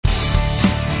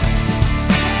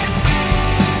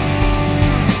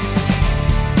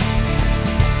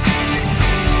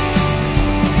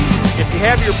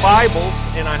have your Bibles,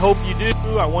 and I hope you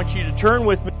do, I want you to turn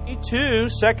with me to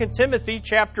 2 Timothy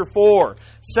chapter 4.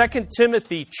 2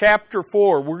 Timothy chapter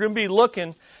 4. We're going to be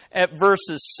looking at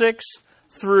verses 6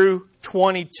 through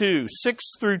 22. 6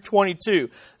 through 22.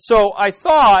 So I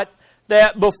thought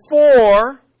that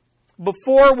before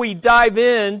we dive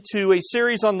into a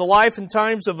series on the life and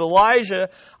times of Elijah,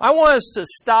 I want us to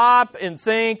stop and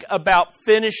think about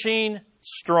finishing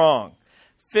strong.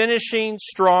 Finishing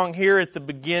strong here at the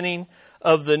beginning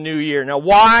of the new year. Now,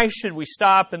 why should we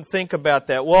stop and think about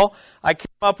that? Well, I came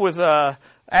up with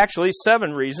actually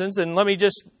 7 reasons, and let me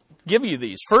just give you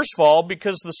these. First of all,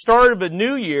 because the start of a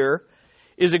new year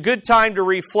is a good time to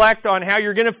reflect on how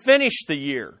you're going to finish the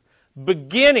year.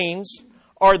 Beginnings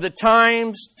are the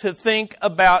times to think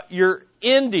about your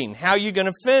ending, how you're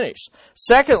going to finish.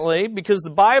 Secondly, because the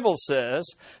Bible says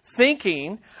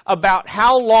thinking about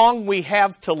how long we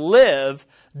have to live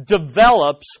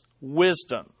develops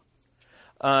wisdom.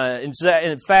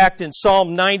 In fact, in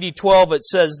Psalm 90:12 it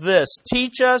says this,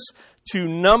 "Teach us to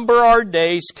number our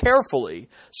days carefully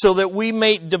so that we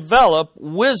may develop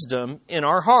wisdom in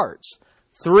our hearts."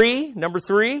 Number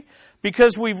three,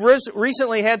 because we've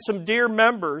recently had some dear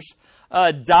members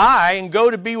die and go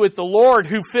to be with the Lord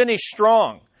who finished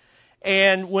strong.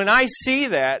 And when I see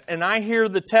that, and I hear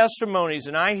the testimonies,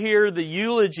 and I hear the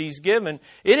eulogies given,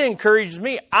 it encourages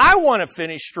me. I want to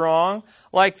finish strong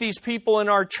like these people in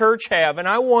our church have, and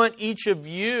I want each of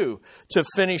you to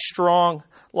finish strong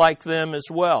like them as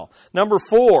well. Number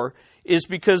 4 is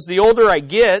because the older I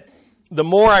get, the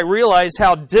more I realize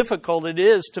how difficult it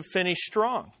is to finish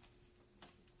strong.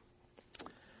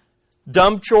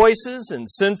 Dumb choices and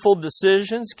sinful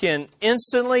decisions can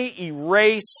instantly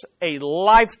erase a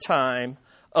lifetime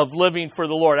of living for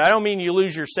the Lord. I don't mean you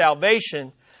lose your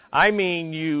salvation. I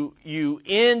mean you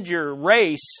end your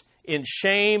race in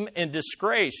shame and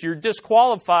disgrace. You're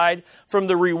disqualified from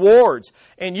the rewards.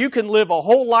 And you can live a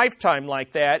whole lifetime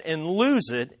like that and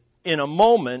lose it in a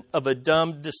moment of a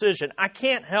dumb decision. I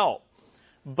can't help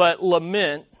but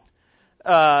lament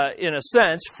in a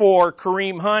sense, for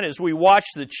Kareem Hunt as we watch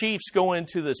the Chiefs go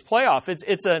into this playoff.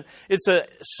 It's a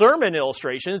sermon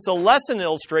illustration. It's a lesson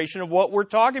illustration of what we're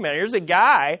talking about. Here's a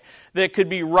guy that could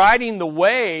be riding the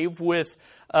wave with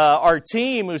our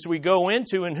team as we go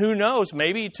into, and who knows,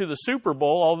 maybe to the Super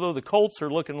Bowl, although the Colts are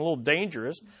looking a little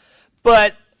dangerous.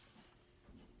 But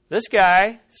this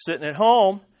guy sitting at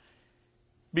home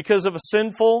because of a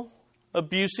sinful,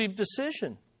 abusive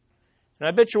decision. And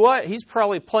I bet you what, he's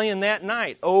probably playing that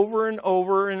night over and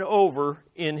over and over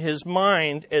in his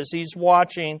mind as he's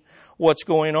watching what's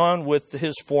going on with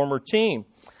his former team.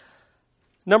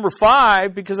 Number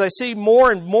 5, because I see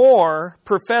more and more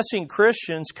professing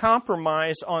Christians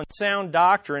compromise on sound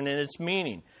doctrine and its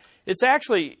meaning. It's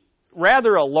actually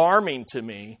rather alarming to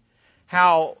me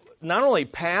how not only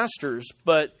pastors,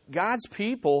 but God's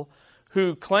people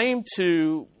who claim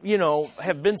to,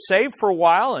 have been saved for a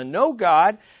while and know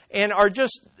God, and are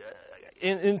just,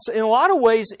 in a lot of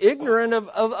ways, ignorant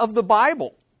of the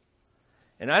Bible.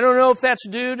 And I don't know if that's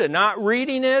due to not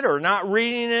reading it or not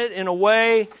reading it in a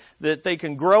way that they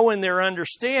can grow in their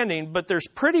understanding, but there's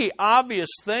pretty obvious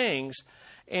things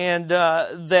and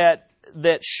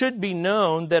that should be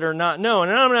known that are not known.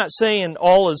 And I'm not saying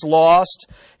all is lost,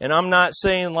 and I'm not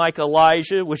saying like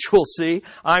Elijah, which we'll see,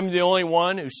 I'm the only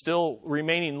one who's still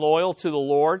remaining loyal to the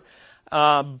Lord.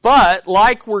 But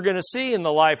like we're going to see in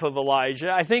the life of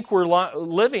Elijah, I think we're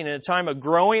living in a time of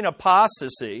growing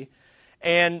apostasy,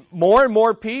 and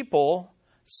more people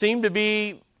seem to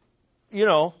be,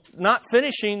 not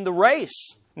finishing the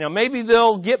race. Now, maybe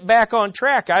they'll get back on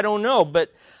track. I don't know. But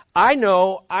I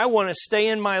know I want to stay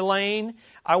in my lane.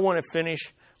 I want to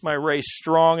finish my race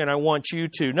strong, and I want you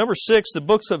to. Number 6, the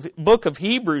book of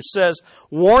Hebrews says,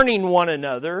 warning one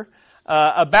another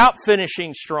about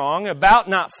finishing strong, about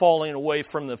not falling away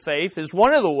from the faith, is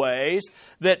one of the ways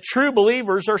that true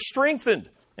believers are strengthened.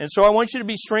 And so I want you to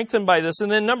be strengthened by this.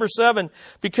 And then number 7,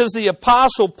 because the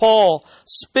Apostle Paul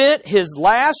spent his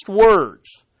last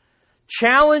words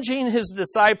challenging his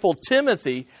disciple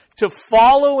Timothy to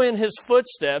follow in his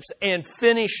footsteps and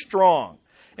finish strong.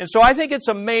 And so I think it's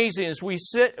amazing as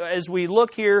we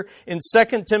look here in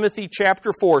 2 Timothy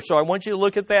chapter 4. So I want you to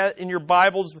look at that in your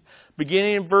Bibles,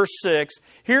 beginning in verse 6.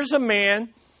 Here's a man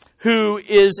who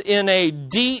is in a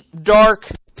deep, dark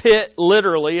pit,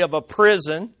 literally, of a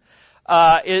prison.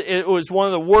 It was one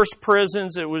of the worst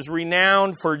prisons. It was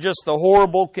renowned for just the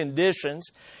horrible conditions.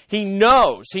 He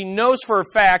knows for a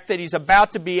fact that he's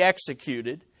about to be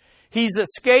executed. He's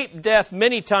escaped death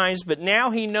many times, but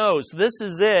now he knows this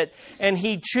is it. And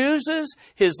he chooses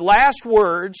his last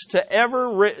words to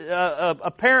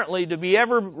apparently to be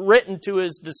ever written to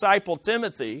his disciple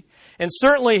Timothy. And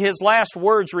certainly his last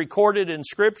words recorded in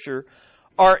Scripture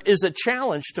is a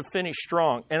challenge to finish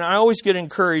strong. And I always get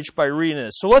encouraged by reading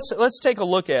this. So let's take a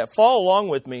look at it. Follow along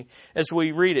with me as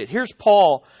we read it. Here's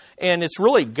Paul, and it's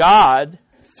really God,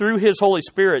 through His Holy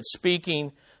Spirit,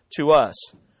 speaking to us.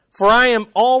 For I am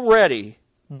already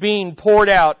being poured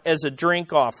out as a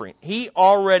drink offering. He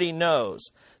already knows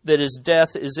that his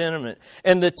death is imminent.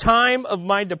 And the time of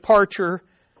my departure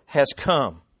has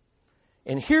come.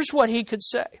 And here's what he could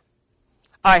say.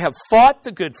 I have fought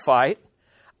the good fight.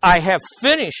 I have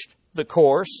finished the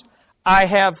course. I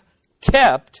have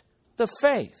kept the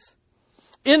faith.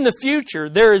 In the future,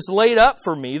 there is laid up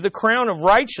for me the crown of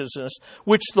righteousness,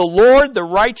 which the Lord, the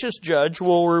righteous judge,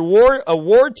 will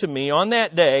award to me on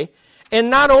that day, and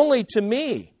not only to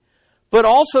me, but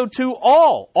also to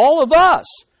all of us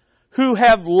who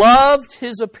have loved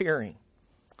His appearing.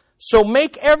 So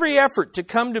make every effort to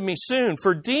come to me soon,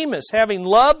 for Demas, having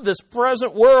loved this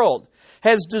present world,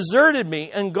 has deserted me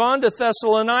and gone to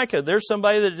Thessalonica. There's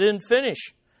somebody that didn't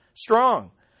finish strong.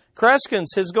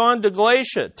 Crescens has gone to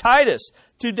Galatia. Titus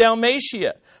to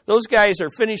Dalmatia. Those guys are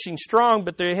finishing strong,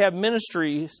 but they have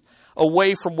ministries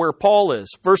away from where Paul is.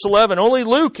 Verse 11, only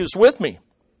Luke is with me.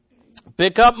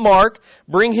 Pick up Mark,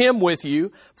 bring him with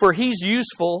you, for he's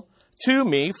useful to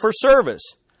me for service.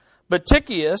 But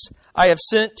Tychicus I have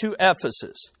sent to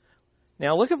Ephesus.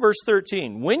 Now look at verse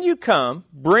 13. When you come,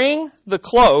 bring the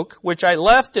cloak, which I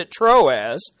left at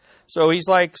Troas. So he's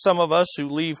like some of us who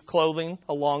leave clothing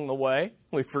along the way.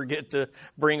 We forget to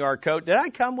bring our coat. Did I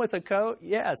come with a coat?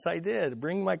 Yes, I did.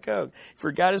 Bring my coat.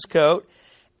 Forgot his coat.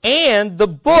 And the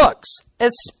books,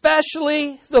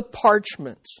 especially the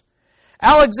parchments.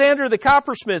 Alexander the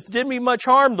coppersmith did me much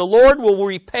harm. The Lord will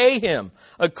repay him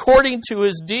according to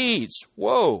his deeds.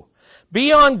 Whoa.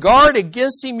 Be on guard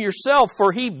against him yourself,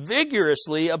 for he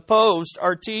vigorously opposed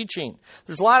our teaching.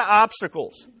 There's a lot of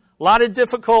obstacles, a lot of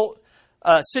difficult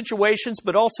situations,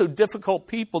 but also difficult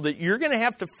people that you're going to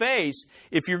have to face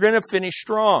if you're going to finish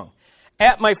strong.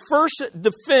 At my first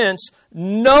defense,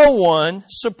 no one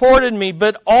supported me,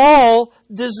 but all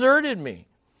deserted me.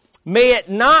 May it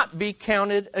not be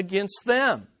counted against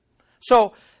them.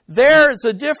 So there's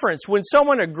a difference. When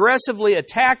someone aggressively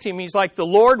attacked him, he's like, the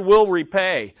Lord will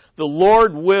repay. The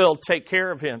Lord will take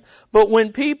care of him. But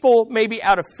when people, maybe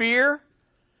out of fear,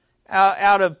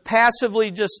 out of passively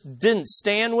just didn't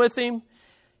stand with him,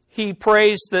 he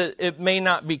prays that it may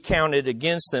not be counted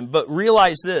against them. But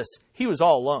realize this, he was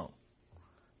all alone.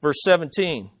 Verse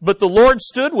 17, but the Lord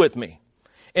stood with me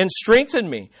and strengthened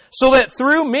me, so that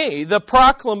through me the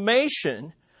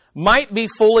proclamation might be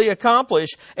fully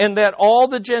accomplished, and that all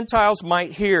the Gentiles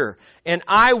might hear. And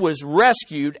I was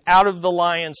rescued out of the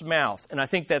lion's mouth. And I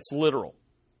think that's literal.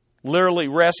 Literally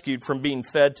rescued from being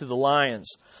fed to the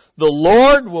lions. The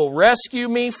Lord will rescue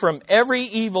me from every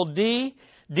evil deed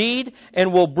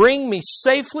and will bring me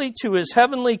safely to His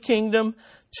heavenly kingdom.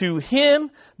 To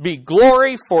Him be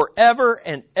glory forever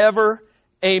and ever.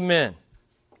 Amen.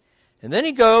 And then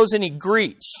he goes and he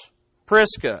greets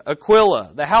Prisca,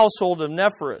 Aquila, the household of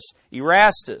Nephrus,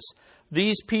 Erastus,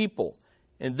 these people.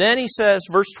 And then he says,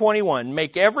 verse 21,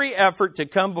 make every effort to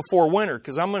come before winter,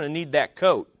 because I'm going to need that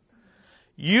coat.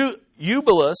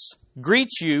 Eubulus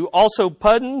greets you, also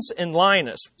Pudens and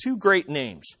Linus, two great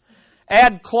names.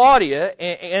 Add Claudia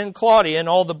and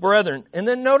all the brethren. And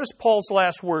then notice Paul's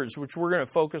last words, which we're going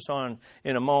to focus on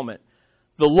in a moment.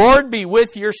 The Lord be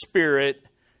with your spirit.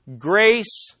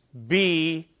 Grace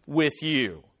be with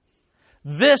you.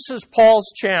 This is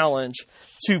Paul's challenge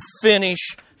to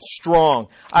finish strong.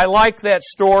 I like that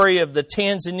story of the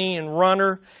Tanzanian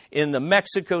runner in the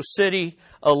Mexico City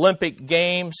Olympic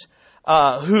Games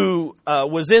who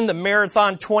was in the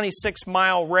marathon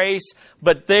 26-mile race,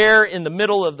 but there in the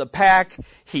middle of the pack,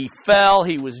 he fell,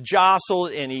 he was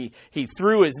jostled, and he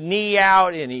threw his knee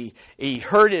out, and he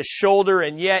hurt his shoulder,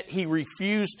 and yet he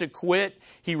refused to quit.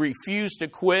 He refused to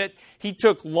quit. He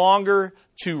took longer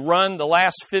to run the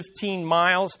last 15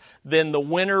 miles than the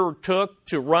winner took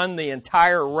to run the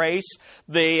entire race.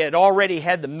 They had already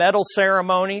had the medal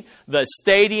ceremony. The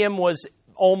stadium was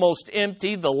almost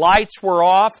empty. The lights were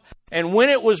off. And when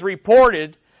it was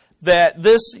reported that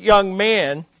this young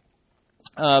man,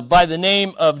 by the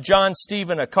name of John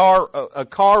Stephen Akarari,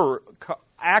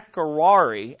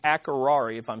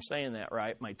 if I'm saying that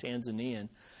right, my Tanzanian,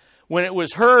 when it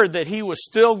was heard that he was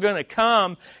still going to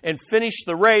come and finish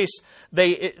the race,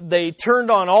 they turned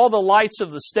on all the lights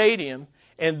of the stadium,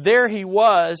 and there he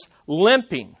was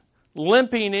limping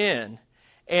in.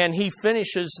 and he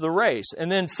finishes the race. And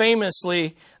then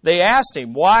famously, they asked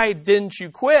him, why didn't you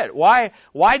quit? Why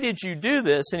did you do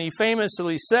this? And he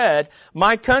famously said,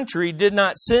 my country did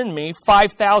not send me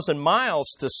 5,000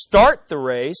 miles to start the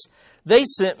race. They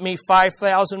sent me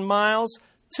 5,000 miles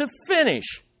to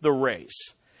finish the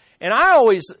race. And I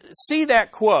always see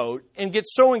that quote and get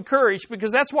so encouraged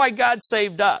because that's why God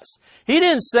saved us. He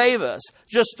didn't save us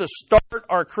just to start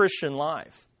our Christian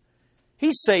life.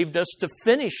 He saved us to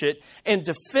finish it and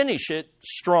to finish it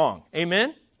strong.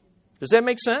 Amen? Does that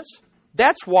make sense?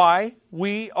 That's why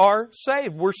we are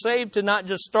saved. We're saved to not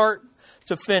just start,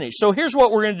 to finish. So here's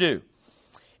what we're going to do.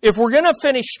 If we're going to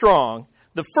finish strong,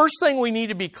 the first thing we need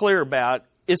to be clear about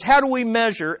is how do we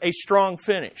measure a strong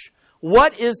finish?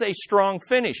 What is a strong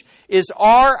finish? Is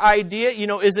our idea,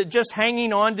 is it just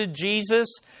hanging on to Jesus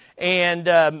and,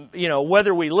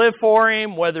 whether we live for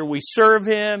Him, whether we serve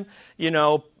Him,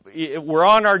 we're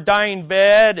on our dying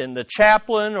bed and the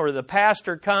chaplain or the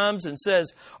pastor comes and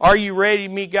says, are you ready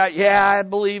to meet God? Yeah, I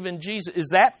believe in Jesus. Is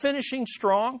that finishing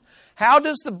strong? How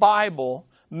does the Bible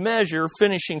measure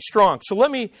finishing strong? So let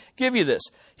me give you this.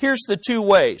 Here's the two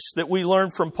ways that we learn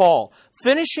from Paul.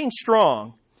 Finishing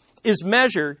strong is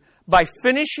measured by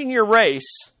finishing your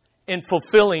race and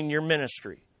fulfilling your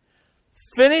ministry.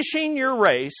 Finishing your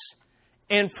race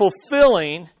and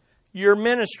fulfilling your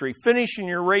ministry. Finishing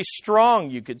your race strong,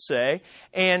 you could say,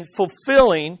 and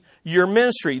fulfilling your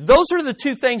ministry. Those are the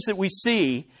two things that we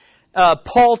see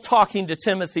Paul talking to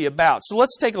Timothy about. So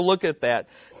let's take a look at that.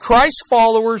 Christ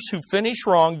followers who finish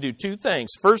wrong do two things.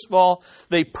 First of all,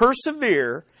 they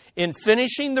persevere in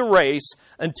finishing the race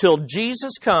until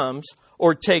Jesus comes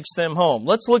or takes them home.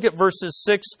 Let's look at verses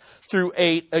 6 through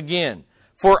 8 again.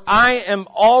 For I am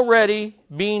already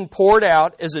being poured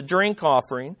out as a drink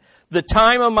offering. The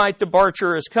time of my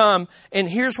departure has come. And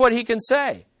here's what he can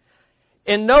say.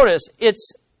 And notice,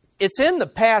 it's in the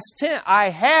past tense. I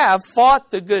have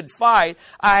fought the good fight.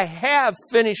 I have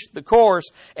finished the course.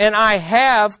 And I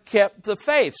have kept the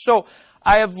faith. So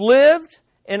I have lived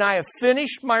and I have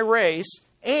finished my race.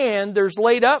 And there's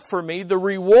laid up for me the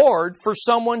reward for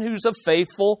someone who's a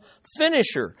faithful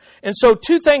finisher. And so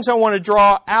two things I want to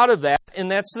draw out of that,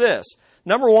 and that's this.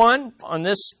 Number one, on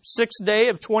this 6th day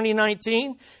of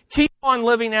 2019, keep on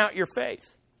living out your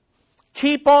faith.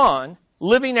 Keep on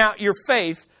living out your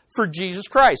faith for Jesus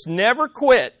Christ. Never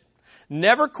quit.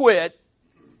 Never quit.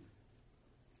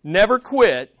 Never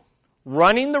quit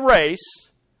running the race,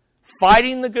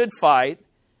 fighting the good fight,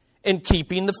 and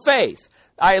keeping the faith.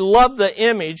 I love the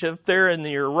image up there in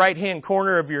your right-hand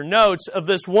corner of your notes of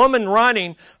this woman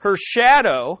running. Her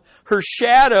shadow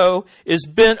is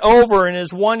bent over and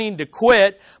is wanting to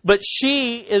quit, but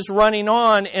she is running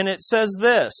on, and it says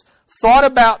this, thought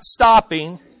about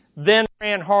stopping, then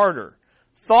ran harder.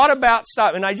 Thought about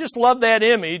stopping. And I just love that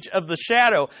image of the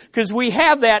shadow because we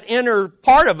have that inner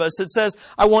part of us that says,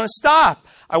 I want to stop.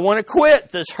 I want to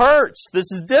quit. This hurts.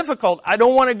 This is difficult. I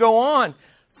don't want to go on.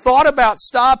 Thought about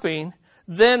stopping,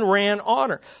 then ran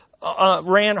harder.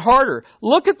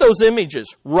 Look at those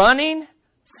images. Running,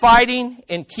 fighting,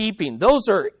 and keeping.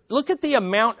 Look at the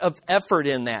amount of effort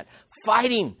in that.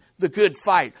 Fighting the good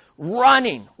fight.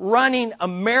 Running a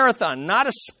marathon, not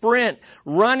a sprint.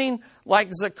 Running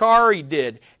like Zachary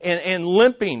did and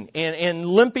limping and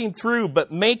limping through,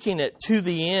 but making it to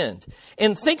the end.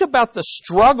 And think about the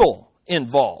struggle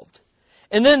involved.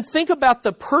 And then think about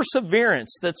the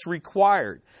perseverance that's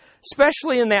required.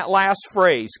 Especially in that last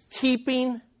phrase,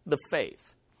 keeping the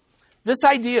faith. This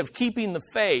idea of keeping the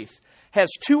faith has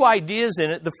two ideas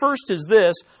in it. The first is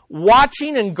this,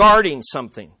 watching and guarding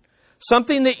something.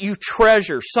 Something that you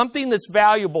treasure, something that's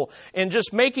valuable, and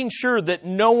just making sure that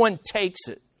no one takes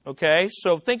it. Okay?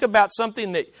 So think about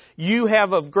something that you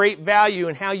have of great value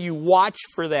and how you watch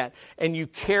for that and you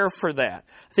care for that.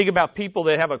 Think about people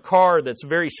that have a car that's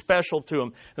very special to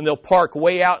them and they'll park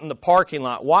way out in the parking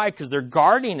lot. Why? Because they're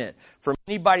guarding it from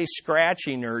anybody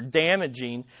scratching or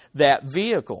damaging that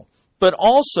vehicle. But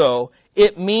also,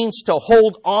 it means to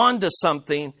hold on to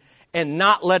something and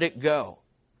not let it go.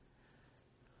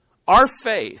 Our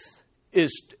faith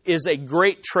is a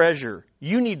great treasure.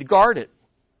 You need to guard it.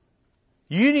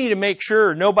 You need to make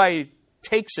sure nobody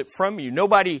takes it from you.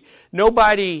 Nobody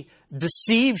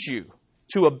deceives you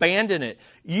to abandon it.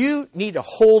 You need to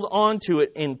hold on to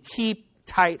it and keep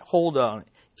tight hold on it.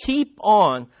 Keep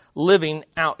on living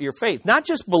out your faith. Not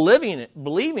just believing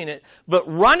it, but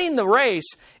running the race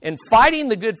and fighting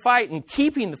the good fight and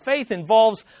keeping the faith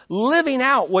involves living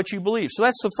out what you believe. So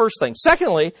that's the first thing.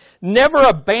 Secondly, never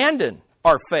abandon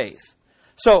our faith.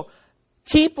 So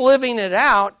keep living it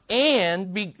out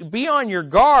and be on your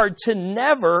guard to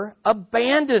never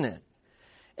abandon it.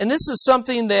 And this is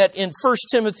something that in 1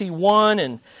 Timothy 1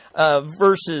 and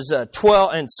verses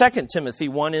 12 and 2 Timothy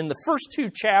 1, in the first two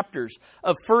chapters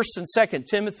of 1 and 2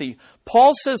 Timothy,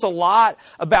 Paul says a lot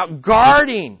about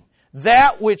guarding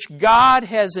that which God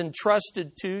has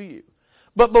entrusted to you.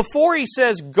 But before he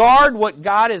says guard what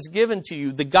God has given to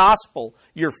you, the gospel,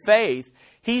 your faith,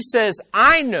 he says,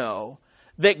 I know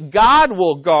that God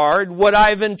will guard what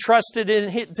I've entrusted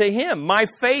to Him, my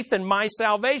faith and my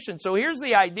salvation. So here's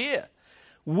the idea.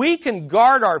 We can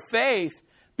guard our faith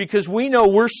because we know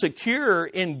we're secure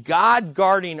in God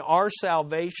guarding our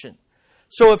salvation.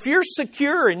 So if you're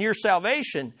secure in your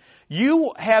salvation,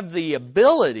 you have the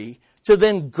ability to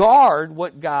then guard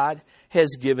what God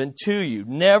has given to you.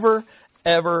 Never,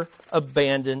 ever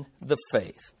abandon the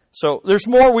faith. So there's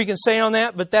more we can say on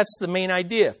that, but that's the main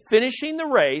idea. Finishing the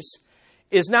race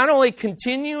is not only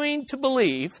continuing to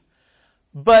believe,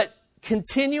 but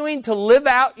continuing to live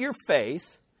out your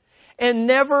faith and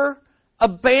never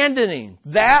abandoning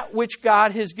that which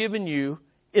God has given you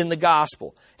in the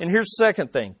gospel. And here's the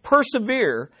second thing.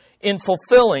 Persevere in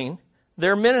fulfilling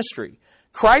their ministry.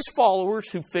 Christ followers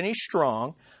who finish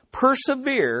strong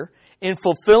persevere in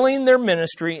fulfilling their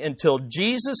ministry until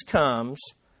Jesus comes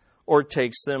or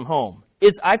takes them home.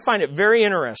 I find it very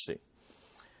interesting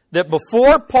that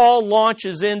before Paul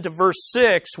launches into verse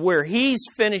 6, where he's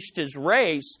finished his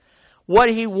race, what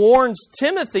he warns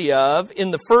Timothy of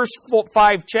in the first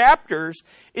 5 chapters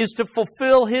is to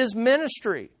fulfill his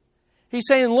ministry. He's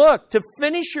saying, look, to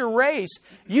finish your race,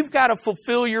 you've got to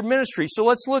fulfill your ministry. So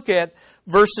let's look at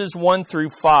verses 1 through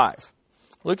 5.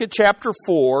 Look at chapter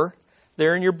 4,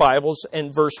 there in your Bibles,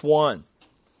 and verse 1.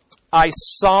 I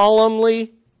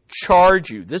solemnly charge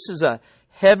you. This is a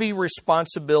heavy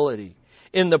responsibility.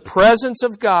 In the presence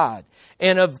of God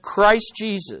and of Christ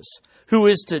Jesus, who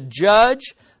is to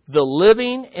judge the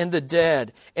living and the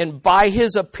dead, and by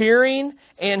His appearing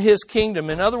and His kingdom.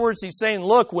 In other words, he's saying,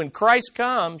 look, when Christ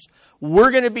comes,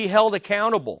 we're going to be held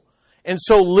accountable. And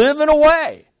so live in a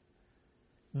way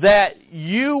that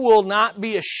you will not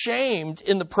be ashamed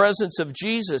in the presence of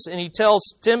Jesus. And he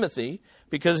tells Timothy,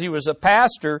 because he was a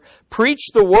pastor, preach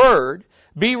the word,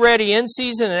 be ready in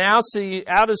season and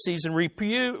out of season,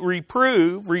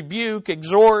 reprove, rebuke,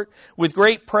 exhort with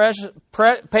great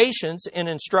patience and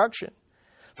instruction.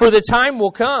 For the time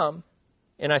will come,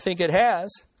 and I think it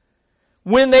has,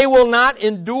 when they will not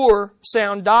endure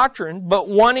sound doctrine, but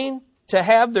wanting to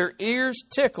have their ears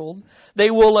tickled, they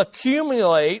will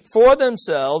accumulate for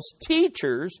themselves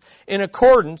teachers in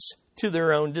accordance to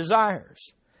their own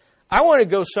desires. I want to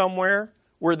go somewhere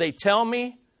where they tell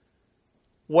me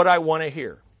what I want to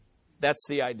hear. That's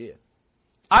the idea.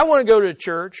 I want to go to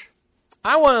church.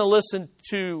 I want to listen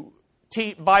to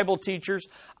Bible teachers.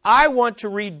 I want to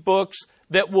read books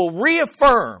that will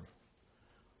reaffirm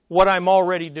what I'm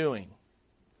already doing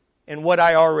and what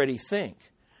I already think.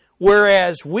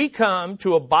 Whereas we come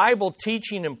to a Bible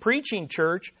teaching and preaching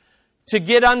church to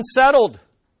get unsettled,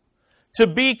 to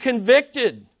be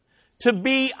convicted, to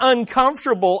be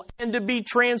uncomfortable, and to be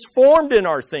transformed in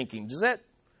our thinking. Does that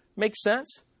make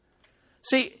sense?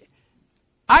 See,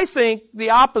 I think the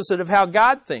opposite of how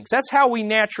God thinks. That's how we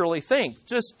naturally think.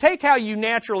 Just take how you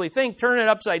naturally think, turn it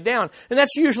upside down, and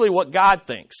that's usually what God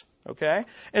thinks. Okay?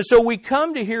 And so we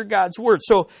come to hear God's word.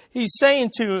 So he's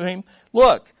saying to him,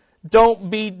 look, don't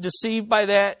be deceived by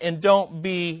that and don't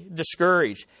be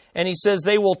discouraged. And he says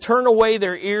they will turn away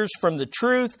their ears from the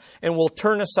truth and will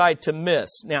turn aside to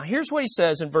myths. Now here's what he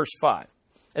says in verse 5.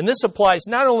 And this applies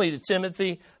not only to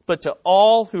Timothy, but to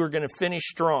all who are going to finish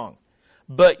strong.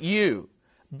 But you,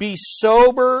 be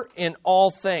sober in all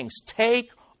things.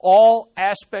 Take all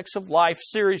aspects of life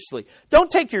seriously. Don't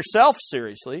take yourself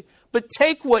seriously, but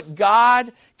take what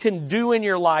God can do in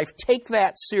your life. Take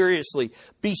that seriously.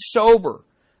 Be sober.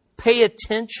 Pay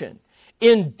attention.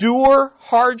 Endure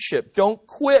hardship. Don't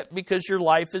quit because your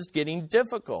life is getting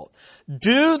difficult.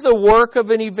 Do the work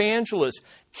of an evangelist.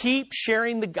 Keep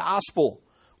sharing the gospel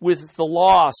with the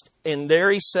lost. And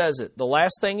there he says it. The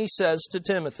last thing he says to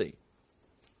Timothy.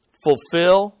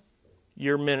 Fulfill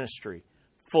your ministry.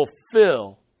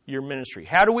 Fulfill your ministry.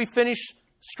 How do we finish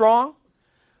strong?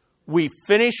 We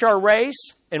finish our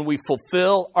race and we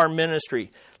fulfill our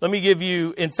ministry. Let me give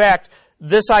you, in fact,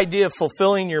 this idea of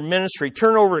fulfilling your ministry.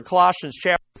 Turn over to Colossians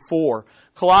chapter 4.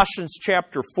 Colossians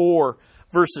chapter 4,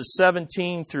 verses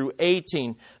 17 through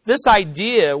 18. This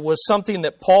idea was something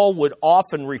that Paul would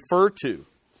often refer to.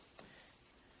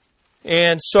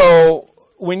 And so,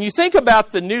 when you think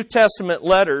about the New Testament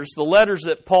letters, the letters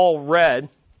that Paul read,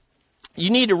 you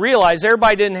need to realize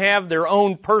everybody didn't have their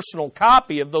own personal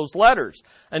copy of those letters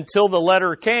until the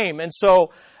letter came. And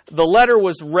so the letter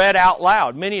was read out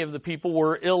loud. Many of the people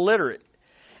were illiterate.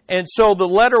 And so the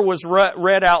letter was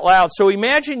read out loud. So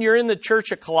imagine you're in the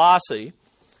church at Colossae,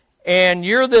 and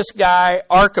you're this guy,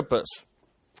 Archippus.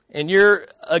 And you're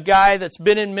a guy that's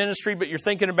been in ministry, but you're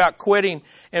thinking about quitting.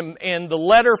 And the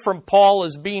letter from Paul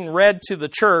is being read to the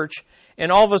church.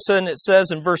 And all of a sudden it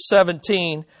says in verse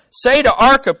 17, "Say to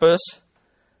Archippus,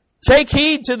 take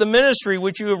heed to the ministry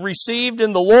which you have received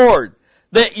in the Lord,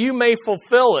 that you may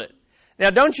fulfill it." Now,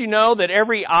 don't you know that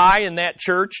every eye in that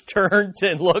church turned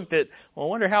and looked at, well, I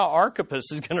wonder how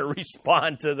Archippus is going to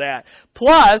respond to that.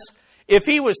 Plus, if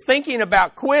he was thinking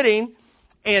about quitting,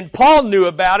 and Paul knew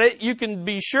about it, you can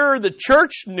be sure the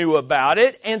church knew about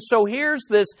it. And so here's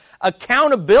this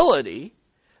accountability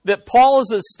that Paul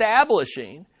is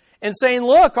establishing and saying,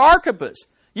 look, Archippus,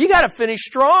 you got to finish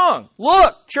strong.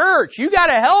 Look, church, you got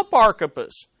to help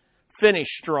Archippus finish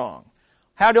strong.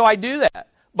 How do I do that?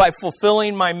 By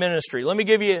fulfilling my ministry. Let me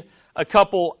give you a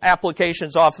couple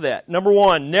applications off of that. Number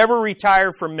one, never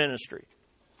retire from ministry.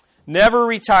 Never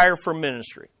retire from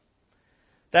ministry.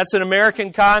 That's an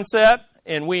American concept,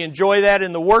 and we enjoy that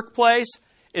in the workplace.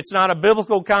 It's not a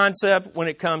biblical concept when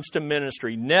it comes to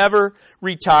ministry. Never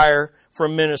retire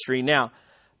from ministry. Now,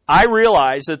 I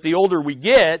realize that the older we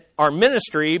get, our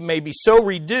ministry may be so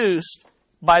reduced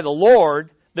by the Lord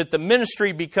that the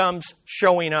ministry becomes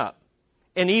showing up.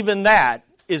 And even that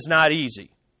is not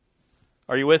easy.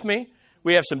 Are you with me?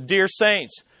 We have some dear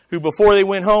saints who, before they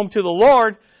went home to the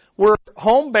Lord, were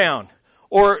homebound.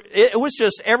 Or it was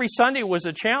just every Sunday was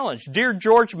a challenge. Dear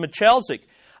George Michelzik,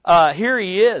 here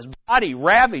he is, body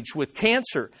ravaged with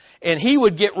cancer. And he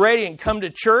would get ready and come to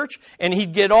church, and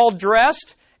he'd get all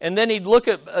dressed, and then he'd look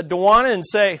at Dewana and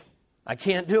say, I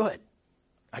can't do it.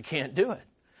 I can't do it.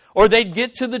 Or they'd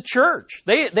get to the church.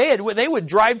 They would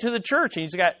drive to the church, and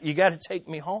you got to take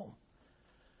me home.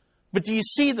 But do you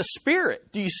see the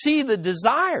spirit? Do you see the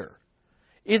desire?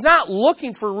 He's not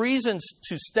looking for reasons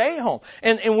to stay home.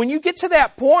 And when you get to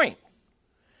that point,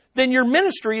 then your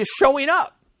ministry is showing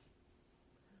up.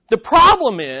 The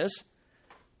problem is,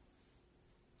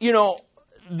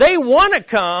 they want to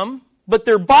come, but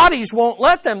their bodies won't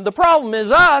let them. The problem is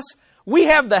us. We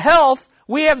have the health,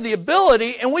 we have the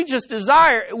ability, and we just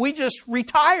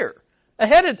retire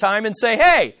ahead of time and say,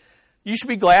 hey, you should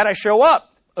be glad I show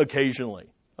up occasionally.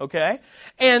 Okay?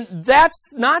 And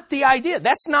that's not the idea.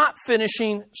 That's not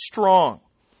finishing strong.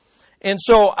 And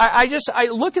so I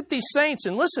look at these saints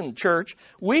and listen, church,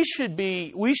 we should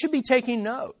be taking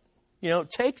note.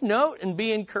 Take note and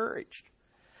be encouraged.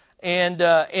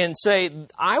 And say,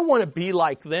 I want to be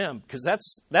like them, because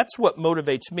that's what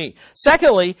motivates me.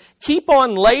 Secondly, keep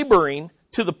on laboring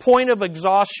to the point of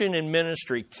exhaustion in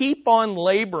ministry. Keep on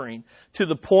laboring to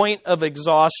the point of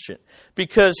exhaustion.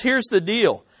 Because here's the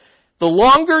deal. The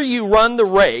longer you run the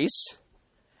race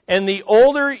and the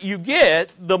older you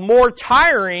get, the more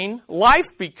tiring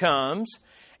life becomes,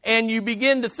 and you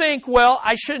begin to think, well,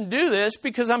 I shouldn't do this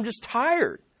because I'm just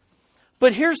tired.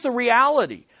 But here's the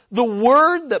reality. The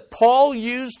word that Paul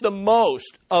used the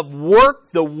most of work,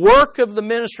 the work of the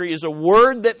ministry, is a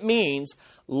word that means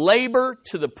labor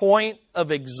to the point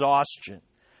of exhaustion.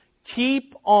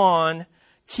 Keep on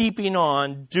keeping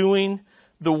on doing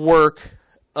the work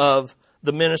of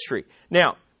the ministry.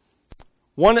 Now,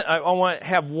 I want to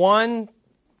have one,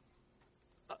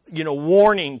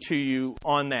 warning to you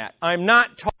on that. I'm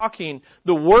not talking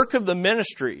the work of the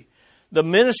ministry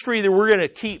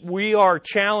that we are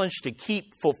challenged to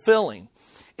keep fulfilling,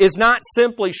 is not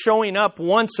simply showing up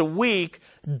once a week,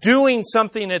 doing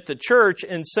something at the church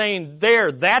and saying,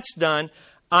 that's done,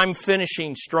 I'm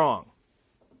finishing strong.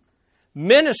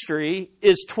 Ministry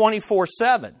is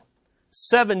 24/7,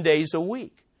 7 days a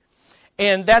week.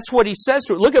 And that's what he says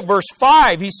to it. Look at verse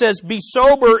 5. He says, be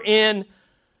sober in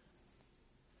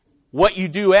what you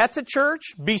do at the church.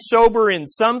 Be sober in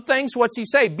some things. What's he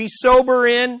say? Be sober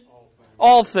in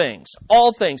all things.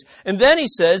 All things. And then he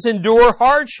says, endure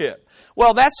hardship.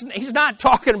 Well, he's not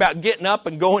talking about getting up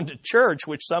and going to church,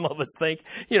 which some of us think,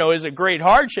 is a great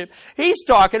hardship. He's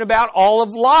talking about all of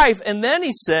life. And then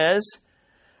he says,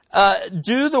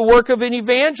 do the work of an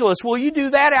evangelist. Well, you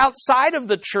do that outside of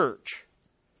the church.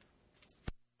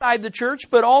 Outside the church,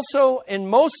 but also and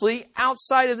mostly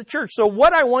outside of the church. So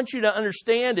what I want you to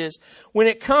understand is when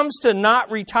it comes to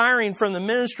not retiring from the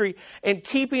ministry and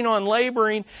keeping on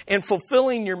laboring and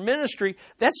fulfilling your ministry,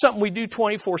 that's something we do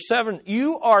 24/7.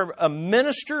 You are a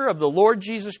minister of the Lord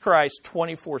Jesus Christ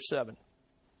 24/7.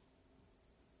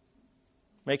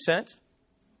 Make sense?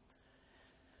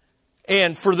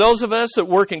 And for those of us that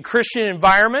work in Christian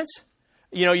environments,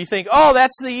 you think, oh,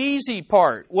 that's the easy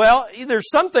part. Well, there's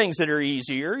some things that are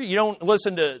easier. You don't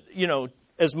listen to,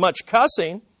 as much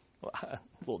cussing. A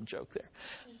little joke there.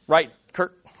 Right,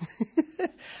 Kurt?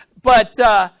 But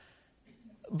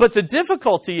the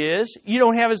difficulty is you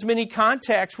don't have as many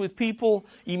contacts with people,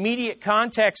 immediate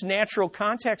contacts, natural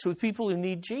contacts with people who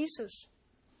need Jesus.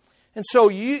 And so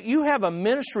you have a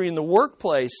ministry in the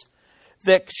workplace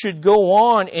that should go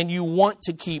on, and you want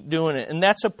to keep doing it. And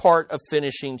that's a part of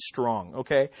finishing strong,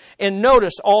 okay? And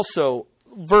notice also,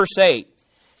 verse 8,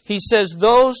 he says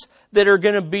those that are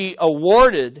going to be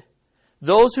awarded,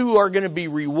 those who are going to be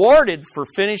rewarded for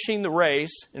finishing the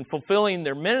race and fulfilling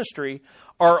their ministry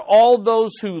are all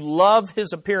those who love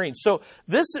His appearing. So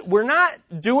we're not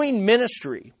doing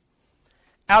ministry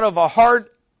out of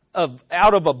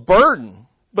a burden,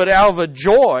 but out of a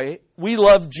joy. We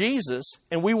love Jesus,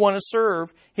 and we want to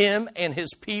serve Him and His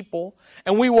people,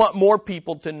 and we want more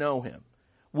people to know Him.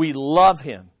 We love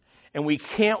Him, and we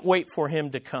can't wait for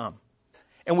Him to come.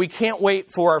 And we can't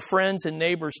wait for our friends and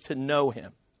neighbors to know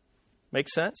Him. Make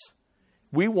sense?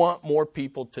 We want more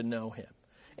people to know Him.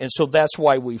 And so that's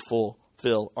why we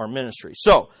fulfill our ministry.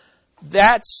 So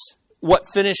that's what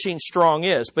finishing strong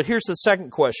is. But here's the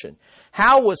second question.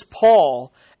 How was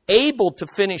Paul able to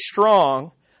finish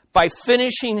strong by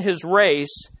finishing his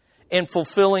race and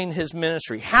fulfilling his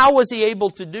ministry? How was he able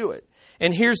to do it?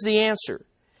 And here's the answer.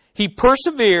 He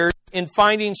persevered in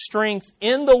finding strength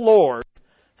in the Lord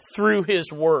through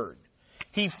His Word.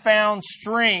 He found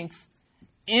strength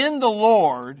in the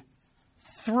Lord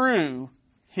through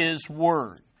His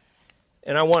Word.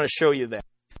 And I want to show you that.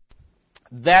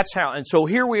 That's how. And so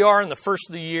here we are in the first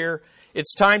of the year.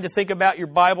 It's time to think about your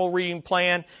Bible reading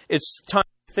plan. It's time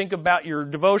to think about your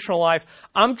devotional life.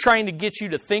 I'm trying to get you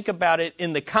to think about it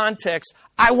in the context,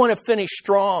 I want to finish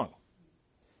strong.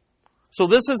 So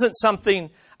this isn't something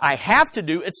I have to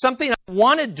do. It's something I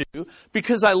want to do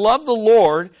because I love the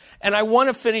Lord and I want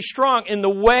to finish strong. And the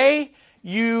way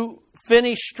you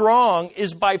finish strong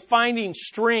is by finding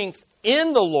strength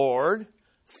in the Lord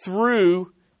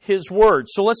through His Word.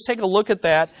 So let's take a look at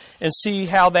that and see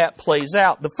how that plays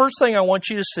out. The first thing I want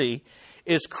you to see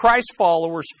is Christ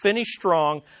followers finish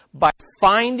strong by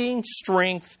finding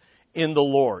strength in the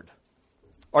Lord.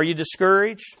 Are you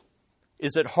discouraged?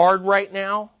 Is it hard right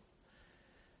now?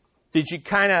 Did you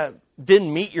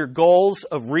didn't meet your goals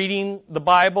of reading the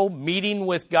Bible, meeting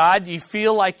with God? Do you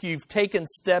feel like you've taken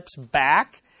steps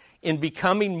back in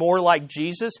becoming more like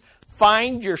Jesus?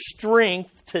 Find your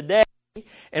strength today,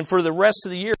 and for the rest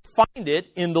of the year, find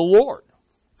it in the Lord.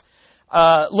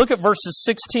 Look at verses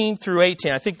 16 through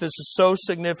 18. I think this is so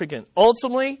significant.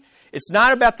 Ultimately, it's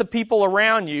not about the people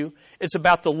around you. It's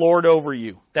about the Lord over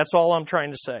you. That's all I'm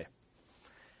trying to say.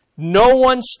 No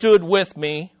one stood with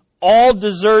me. All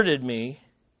deserted me.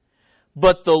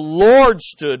 But the Lord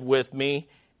stood with me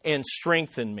and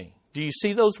strengthened me. Do you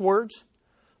see those words?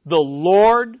 The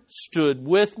Lord stood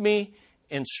with me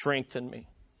and strengthened me.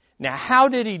 Now, how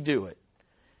did He do it?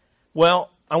 Well,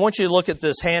 I want you to look at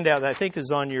this handout that I think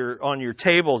is on your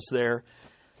tables there.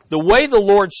 The way the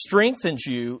Lord strengthens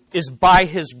you is by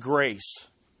His grace.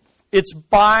 It's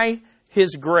by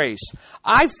His grace.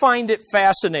 I find it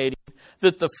fascinating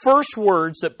that the first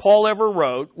words that Paul ever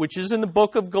wrote, which is in the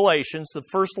book of Galatians, the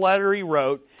first letter he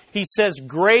wrote, he says,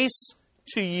 grace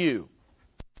to you.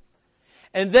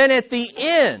 And then at the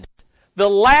end, the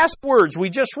last words, we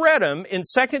just read them in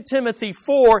 2 Timothy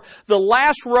 4, the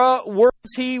last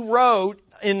words he wrote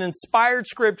in inspired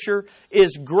Scripture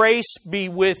is grace be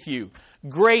with you.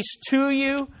 Grace to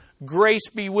you, grace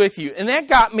be with you. And that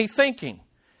got me thinking,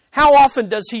 how often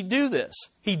does he do this?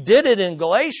 He did it in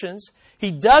Galatians. He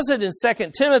does it in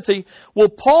 2 Timothy. Well,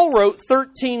 Paul wrote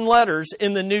 13 letters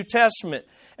in the New Testament.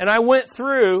 And I went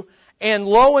through, and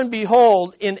lo and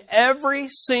behold, in every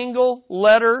single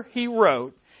letter he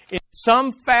wrote, in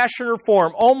some fashion or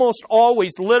form, almost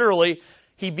always, literally,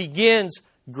 he begins,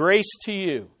 grace to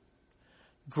you.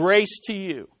 Grace to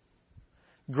you.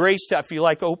 Grace to, if you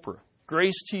like Oprah,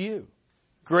 grace to you.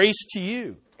 Grace to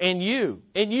you. And you.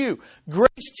 And you.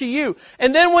 Grace to you.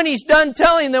 And then when he's done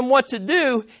telling them what to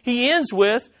do, he ends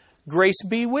with, grace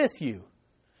be with you.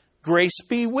 Grace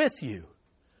be with you.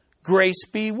 Grace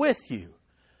be with you.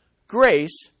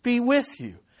 Grace be with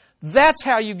you. That's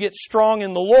how you get strong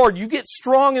in the Lord. You get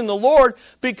strong in the Lord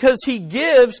because He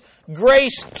gives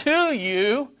grace to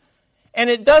you. And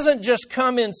it doesn't just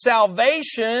come in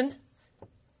salvation.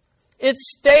 It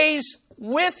stays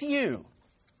with you.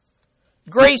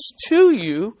 Grace to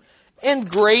you and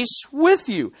grace with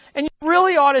you. And you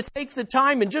really ought to take the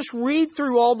time and just read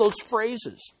through all those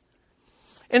phrases.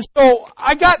 And so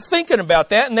I got thinking about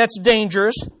that, and that's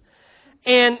dangerous.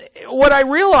 And what I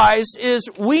realized is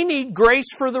we need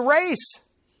grace for the race.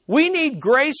 We need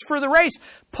grace for the race.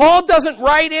 Paul doesn't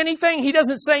write anything. He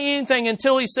doesn't say anything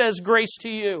until he says grace to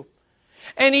you.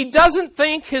 And he doesn't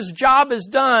think his job is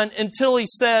done until he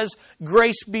says,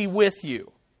 grace be with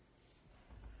you.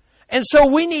 And so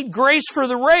we need grace for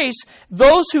the race.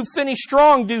 Those who finish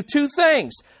strong do two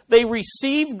things. They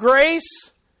receive grace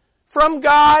from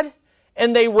God,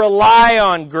 and they rely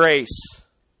on grace.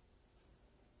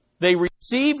 They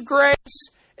receive grace,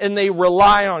 and they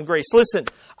rely on grace. Listen,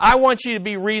 I want you to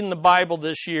be reading the Bible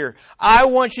this year. I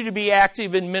want you to be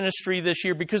active in ministry this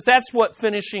year because that's what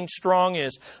finishing strong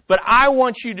is. But I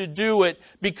want you to do it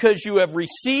because you have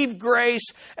received grace,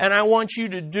 and I want you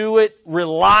to do it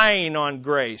relying on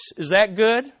grace. Is that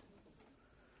good?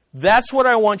 That's what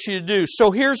I want you to do.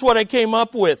 So here's what I came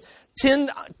up with. 10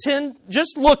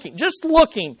 just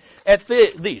looking at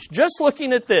these, just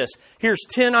looking at this, here's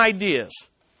 10 ideas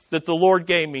that the Lord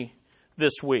gave me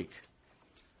this week.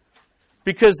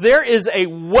 Because there is a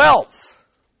wealth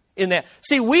in that.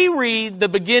 See, we read the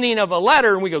beginning of a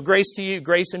letter and we go, grace to you,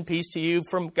 grace and peace to you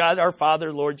from God our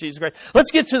Father, Lord Jesus Christ.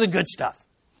 Let's get to the good stuff.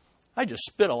 I just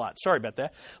spit a lot. Sorry about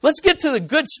that. Let's get to the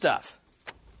good stuff.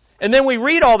 And then we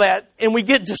read all that and we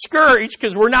get discouraged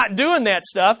because we're not doing that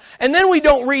stuff. And then we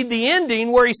don't read the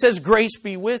ending where he says, grace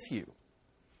be with you.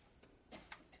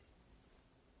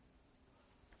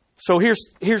 So here's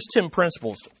 10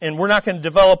 principles, and we're not going to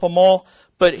develop them all,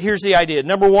 but here's the idea.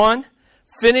 Number one,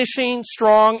 finishing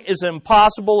strong is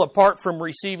impossible apart from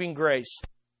receiving grace.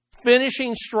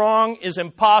 Finishing strong is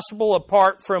impossible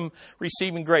apart from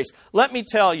receiving grace. Let me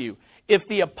tell you, if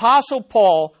the Apostle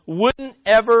Paul wouldn't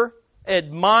ever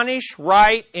admonish,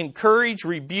 write, encourage,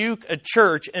 rebuke a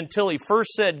church until he first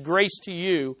said grace to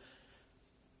you,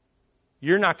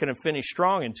 you're not going to finish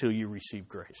strong until you receive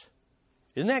grace.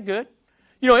 Isn't that good?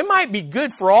 You know, it might be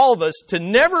good for all of us to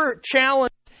never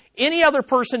challenge any other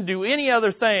person do any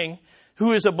other thing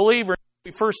who is a believer. We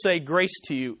first say grace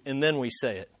to you, and then we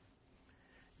say it.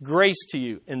 Grace to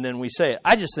you, and then we say it.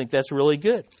 I just think that's really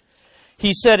good.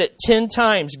 He said it 10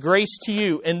 times, grace to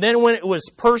you. And then when it was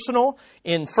personal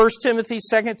in 1 Timothy,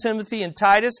 2 Timothy, and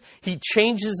Titus, he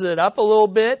changes it up a little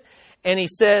bit, and he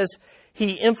says,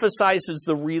 he emphasizes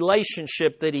the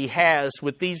relationship that he has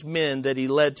with these men that he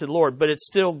led to the Lord, but it's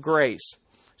still grace.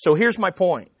 So here's my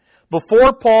point.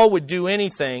 Before Paul would do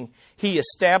anything, he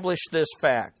established this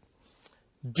fact.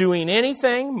 Doing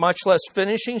anything, much less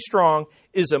finishing strong,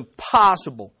 is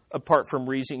impossible apart from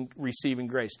receiving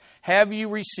grace. Have you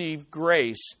received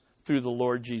grace through the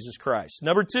Lord Jesus Christ?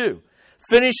 Number two,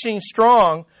 finishing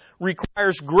strong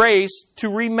requires grace to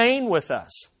remain with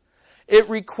us. It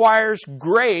requires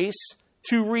grace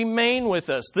to remain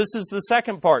with us. This is the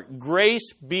second part.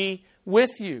 Grace be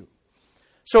with you.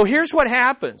 So here's what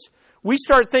happens. We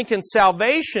start thinking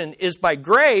salvation is by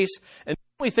grace, and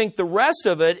we think the rest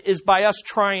of it is by us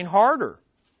trying harder.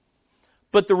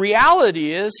 But the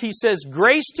reality is, he says,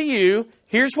 grace to you.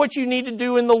 Here's what you need to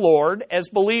do in the Lord as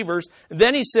believers. And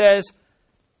then he says,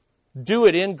 do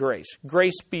it in grace.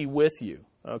 Grace be with you.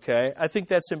 Okay? I think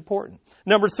that's important.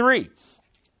 Number three,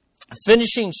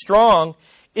 finishing strong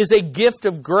is a gift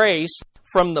of grace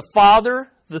from the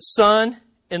Father, the Son,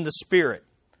 and the Spirit.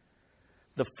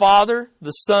 The Father,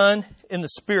 the Son, and the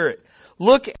Spirit.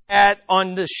 Look at,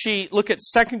 on the sheet, look at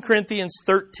 2 Corinthians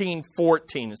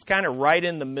 13:14. It's kind of right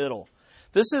in the middle.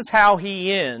 This is how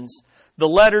he ends the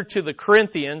letter to the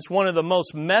Corinthians, one of the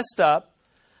most messed up,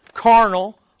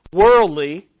 carnal,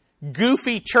 worldly,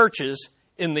 goofy churches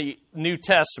in the New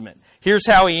Testament. Here's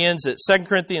how he ends it, 2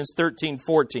 Corinthians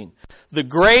 13:14. The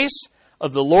grace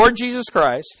of the Lord Jesus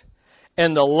Christ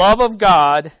and the love of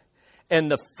God and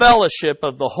the fellowship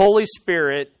of the Holy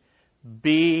Spirit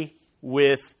be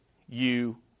with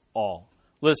you all.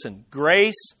 Listen,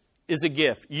 grace is a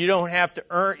gift. You don't have to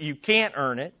earn, you can't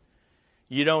earn it.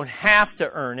 You don't have to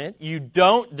earn it. You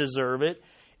don't deserve it.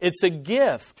 It's a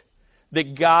gift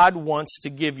that God wants to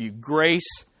give you. Grace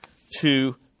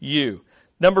to you.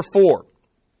 Number four.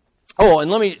 Oh, and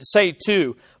let me say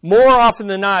too, more often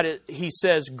than not, he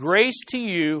says, grace to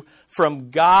you from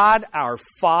God our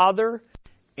Father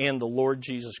and the Lord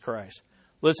Jesus Christ.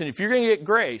 Listen, if you're going to get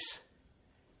grace,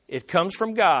 it comes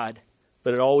from God,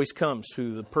 but it always comes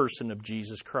through the person of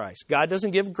Jesus Christ. God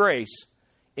doesn't give grace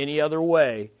any other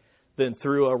way than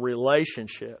through a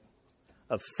relationship,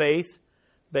 a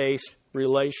faith-based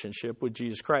relationship with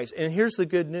Jesus Christ. And here's the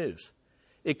good news.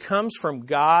 It comes from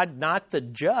God, not the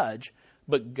judge,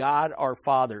 but God our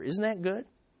Father. Isn't that good?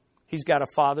 He's got a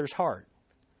father's heart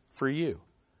for you.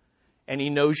 And he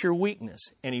knows your weakness,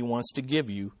 and he wants to give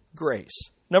you grace.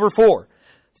 Number four,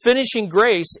 finishing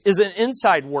grace is an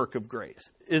inside work of grace.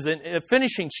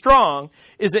 finishing strong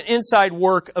is an inside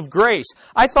work of grace.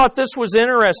 I thought this was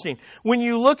interesting. When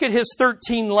you look at his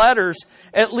 13 letters,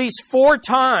 at least 4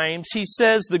 times he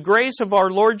says, the grace of our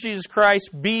Lord Jesus Christ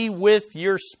be with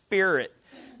your spirit.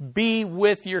 Be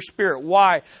with your spirit.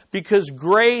 Why? Because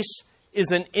grace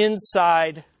is an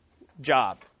inside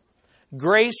job.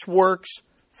 Grace works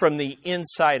from the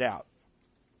inside out.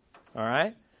 All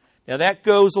right? Now that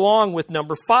goes along with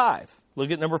number 5. Look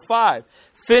at number 5.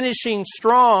 Finishing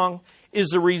strong is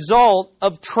the result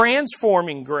of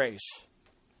transforming grace.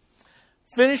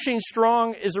 Finishing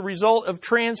strong is a result of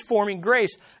transforming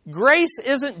grace. Grace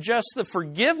isn't just the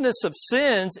forgiveness of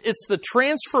sins, it's the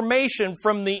transformation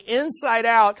from the inside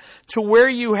out to where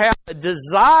you have a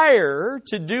desire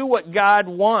to do what God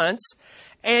wants,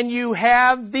 and you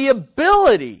have the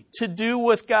ability to do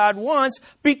what God wants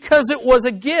because it was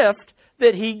a gift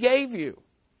that He gave you.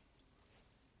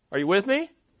 Are you with me?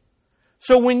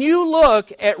 So when you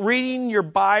look at reading your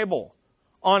Bible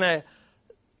on a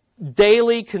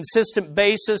daily, consistent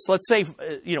basis, let's say,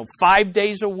 5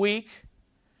 days a week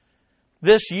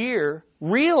this year,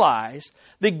 realize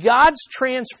that God's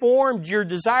transformed your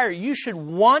desire. You should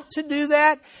want to do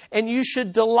that, and you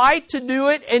should delight to do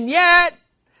it, and yet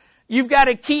you've got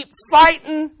to keep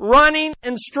fighting, running,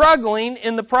 and struggling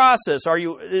in the process.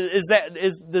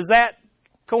 Does that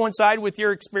coincide with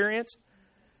your experience?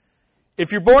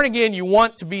 If you're born again, you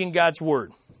want to be in God's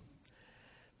Word.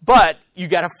 But you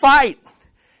got to fight.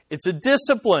 It's a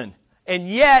discipline. And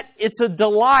yet, it's a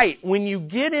delight. When you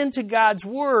get into God's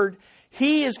Word,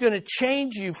 He is going to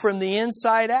change you from the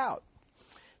inside out.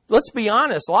 Let's be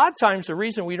honest. A lot of times the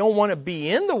reason we don't want to be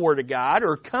in the Word of God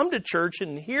or come to church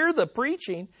and hear the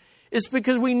preaching is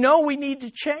because we know we need to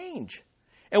change.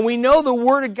 And we know the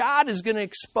Word of God is going to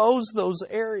expose those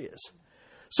areas.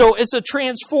 So it's a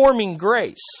transforming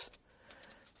grace.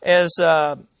 As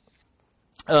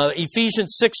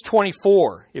Ephesians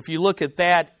 6:24, if you look at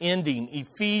that ending,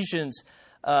 Ephesians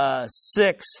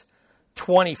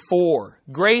 6:24,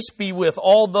 grace be with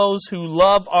all those who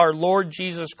love our Lord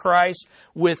Jesus Christ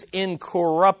with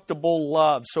incorruptible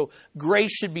love. So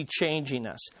grace should be changing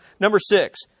us. Number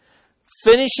 6,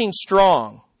 finishing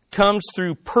strong comes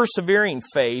through persevering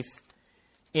faith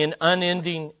in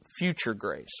unending future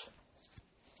grace.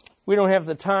 We don't have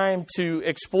the time to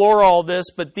explore all this,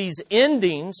 but these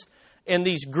endings and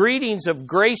these greetings of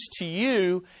grace to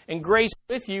you and grace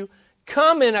with you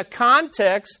come in a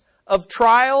context of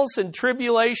trials and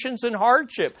tribulations and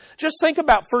hardship. Just think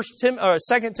about 2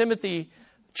 Timothy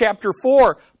chapter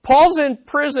 4. Paul's in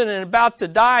prison and about to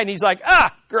die, and he's like,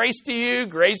 grace to you,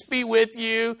 grace be with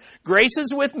you, grace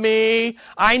is with me,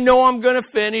 I know I'm going to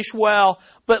finish well.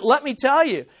 But let me tell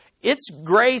you, it's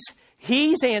grace.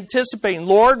 He's anticipating,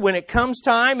 Lord, when it comes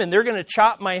time and they're going to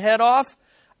chop my head off,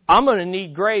 I'm going to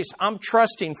need grace. I'm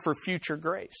trusting for future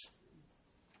grace.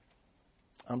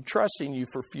 I'm trusting you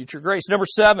for future grace. Number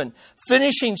 7,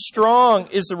 finishing strong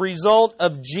is the result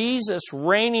of Jesus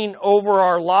reigning over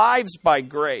our lives by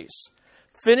grace.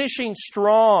 Finishing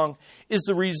strong is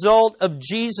the result of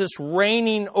Jesus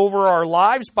reigning over our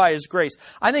lives by His grace.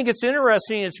 I think it's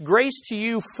interesting. It's grace to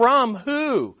you from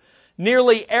who?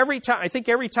 Nearly every time, I think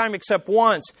every time except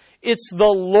once, it's the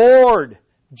Lord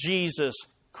Jesus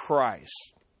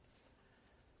Christ.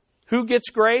 Who gets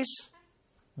grace?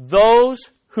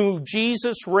 Those who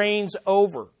Jesus reigns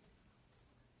over.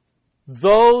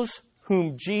 Those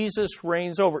whom Jesus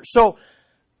reigns over. So,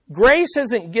 grace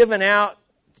isn't given out.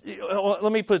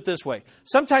 Let me put it this way.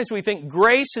 Sometimes we think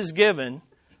grace is given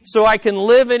so I can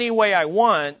live any way I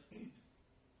want,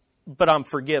 but I'm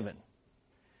forgiven.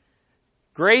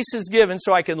 Grace is given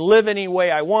so I can live any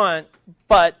way I want,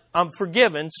 but I'm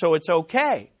forgiven, so it's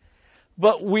okay.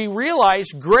 But we realize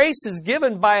grace is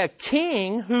given by a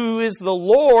king who is the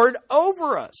Lord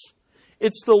over us.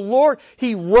 It's the Lord.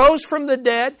 He rose from the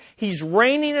dead. He's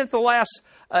reigning at the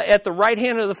right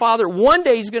hand of the Father. One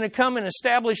day He's going to come and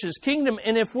establish His kingdom.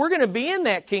 And if we're going to be in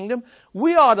that kingdom,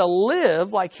 we ought to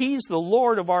live like He's the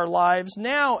Lord of our lives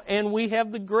now. And we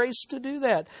have the grace to do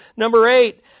that. Number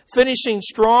 8, finishing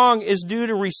strong is due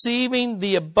to receiving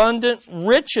the abundant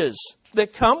riches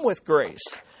that come with grace.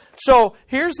 So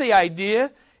here's the idea.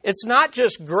 It's not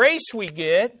just grace we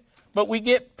get, but we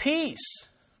get peace.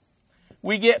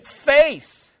 We get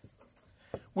faith.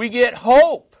 We get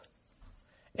hope.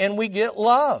 And we get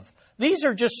love. These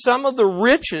are just some of the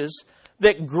riches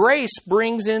that grace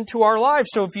brings into our lives.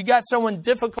 So if you got someone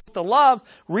difficult to love,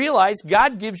 realize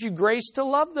God gives you grace to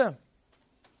love them.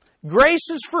 Grace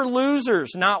is for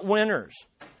losers, not winners.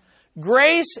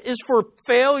 Grace is for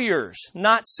failures,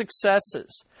 not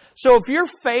successes. So if you're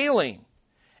failing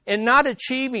and not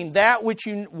achieving that which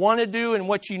you want to do and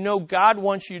what you know God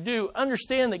wants you to do,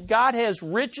 understand that God has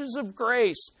riches of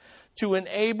grace to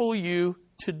enable you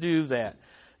to do that.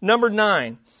 Number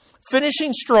 9,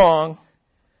 finishing strong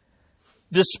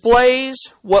displays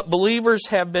what believers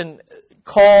have been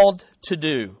called to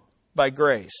do by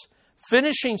grace.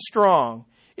 Finishing strong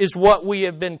is what we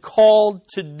have been called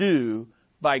to do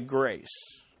by grace.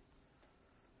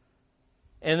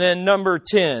 And then number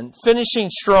 10, finishing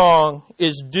strong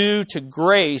is due to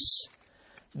grace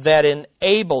that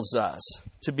enables us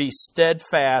to be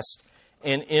steadfast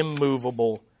and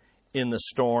immovable in the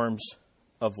storms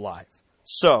of life.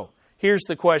 So, here's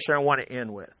the question I want to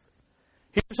end with.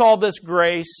 Here's all this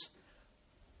grace.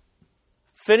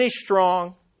 Finish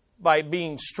strong by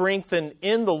being strengthened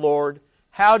in the Lord.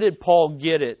 How did Paul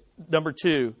get it? Number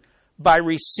 2, by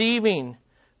receiving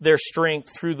their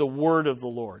strength through the word of the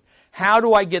Lord. How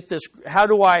do I get this? How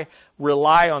do I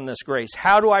rely on this grace?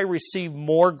 How do I receive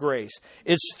more grace?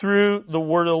 It's through the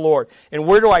word of the Lord. And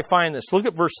where do I find this? Look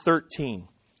at verse 13.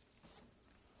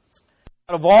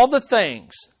 Out of all the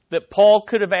things that Paul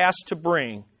could have asked to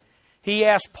bring, he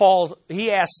asked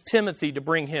Timothy to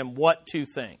bring him what 2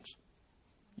 things?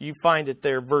 You find it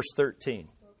there, verse 13.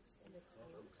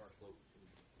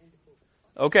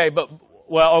 Okay,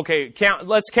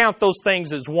 let's count those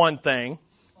things as one thing.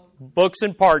 Books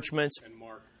and parchments. And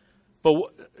Mark. But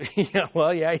he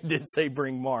did say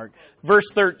bring Mark. Verse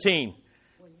 13.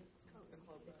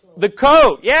 The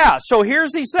coat, yeah. So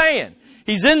here's he saying.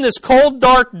 He's in this cold,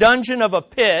 dark dungeon of a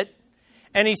pit,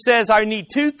 and he says, I need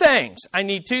 2 things. I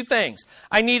need 2 things.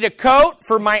 I need a coat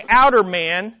for my outer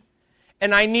man,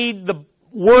 and I need the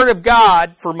Word of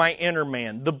God for my inner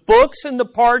man. The books and the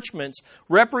parchments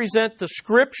represent the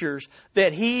scriptures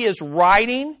that he is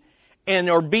writing and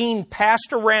are being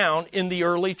passed around in the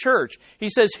early church. He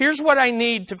says, here's what I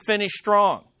need to finish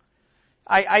strong.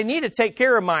 I need to take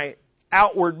care of my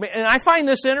outward man. And I find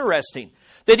this interesting,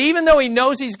 that even though he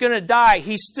knows he's going to die,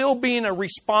 he's still being a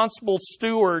responsible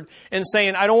steward and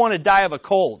saying, I don't want to die of a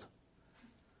cold.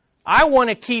 I want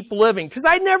to keep living, because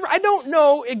I don't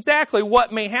know exactly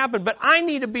what may happen, but I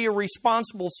need to be a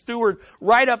responsible steward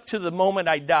right up to the moment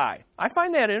I die. I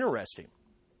find that interesting.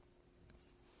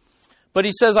 But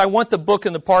he says, I want the book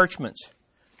and the parchments.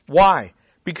 Why?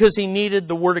 Because he needed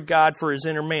the Word of God for his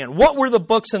inner man. What were the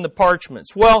books and the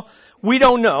parchments? Well, we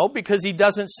don't know, because he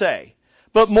doesn't say.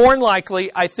 But more than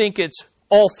likely, I think it's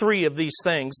all 3 of these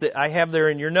things that I have there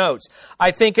in your notes.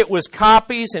 I think it was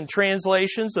copies and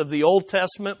translations of the Old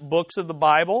Testament books of the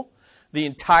Bible, the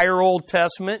entire Old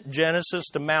Testament, Genesis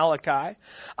to Malachi.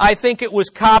 I think it was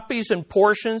copies and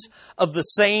portions of the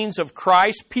sayings of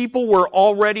Christ. People were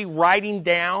already writing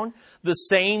down the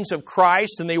sayings of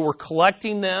Christ, and they were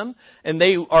collecting them, and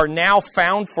they are now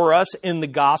found for us in the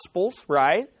Gospels,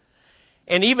 right?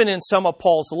 And even in some of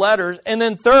Paul's letters. And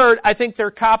then third, I think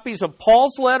they're copies of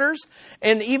Paul's letters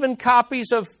and even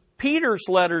copies of Peter's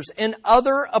letters and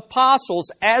other apostles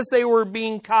as they were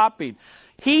being copied.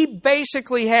 He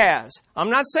basically has,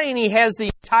 I'm not saying he has the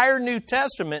entire New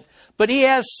Testament, but he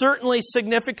has certainly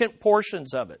significant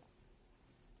portions of it.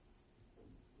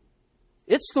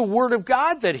 It's the Word of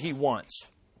God that he wants.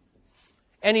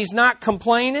 And he's not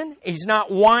complaining, he's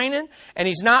not whining, and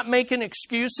he's not making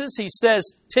excuses. He says,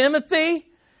 Timothy,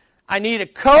 I need a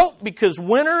coat because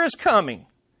winter is coming.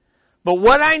 But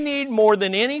what I need more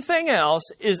than anything else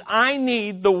is I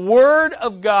need the Word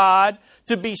of God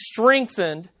to be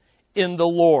strengthened in the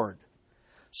Lord.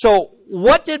 So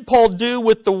what did Paul do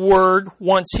with the Word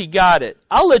once he got it?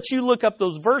 I'll let you look up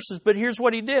those verses, but here's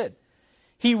what he did.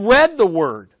 He read the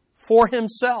Word for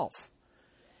himself.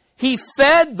 He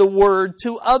fed the Word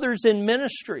to others in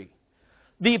ministry.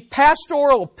 The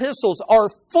pastoral epistles are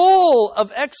full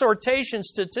of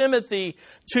exhortations to Timothy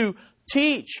to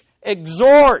teach,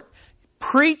 exhort,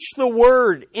 preach the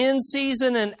Word in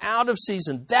season and out of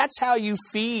season. That's how you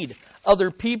feed other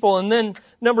people. And then,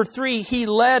 number 3, he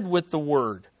led with the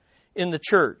Word in the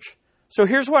church. So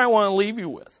here's what I want to leave you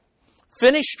with.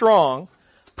 Finish strong,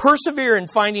 persevere in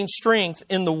finding strength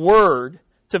in the Word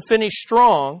to finish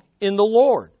strong in the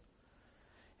Lord.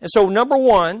 And so, number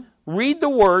 1, read the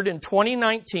Word in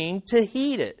 2019 to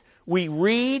heed it. We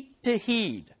read to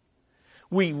heed.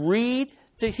 We read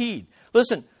to heed.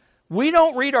 Listen, we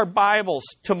don't read our Bibles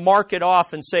to mark it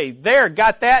off and say, there,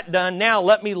 got that done, now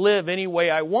let me live any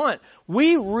way I want.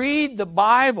 We read the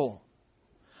Bible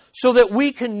so that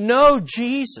we can know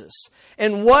Jesus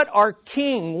and what our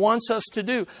King wants us to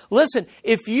do. Listen,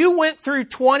 if you went through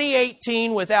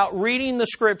 2018 without reading the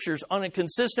Scriptures on a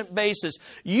consistent basis,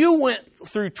 you went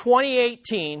through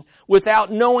 2018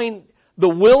 without knowing the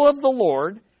will of the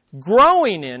Lord,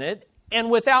 growing in it, and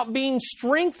without being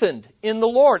strengthened in the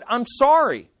Lord. I'm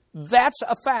sorry. That's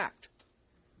a fact.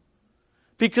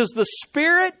 Because the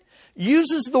Spirit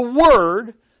uses the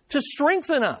Word to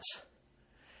strengthen us.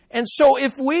 And so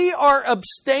if we are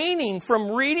abstaining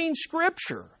from reading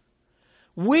Scripture,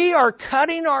 we are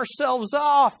cutting ourselves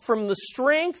off from the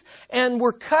strength, and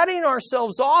we're cutting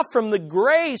ourselves off from the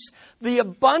grace, the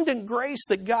abundant grace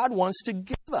that God wants to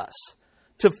give us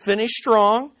to finish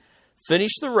strong,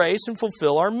 finish the race, and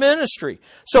fulfill our ministry.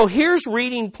 So here's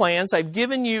reading plans. I've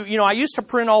given you, I used to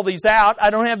print all these out.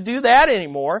 I don't have to do that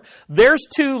anymore. There's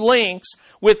 2 links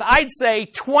with, I'd say,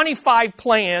 25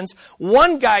 plans.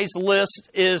 One guy's list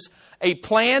is a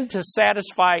plan to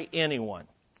satisfy anyone.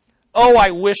 Oh, I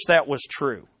wish that was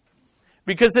true.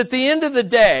 Because at the end of the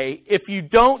day, if you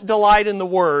don't delight in the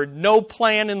Word, no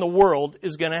plan in the world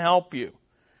is going to help you.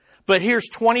 But here's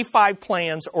 25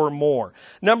 plans or more.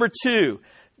 Number 2,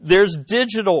 there's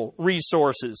digital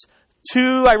resources.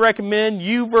 2, I recommend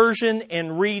YouVersion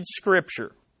and Read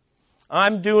Scripture.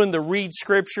 I'm doing the Read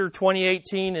Scripture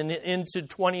 2018 and into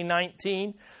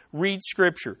 2019. Read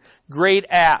Scripture. Great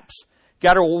apps.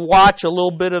 Got to watch a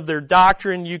little bit of their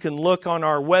doctrine. You can look on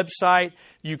our website.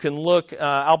 You can look,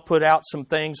 I'll put out some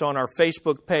things on our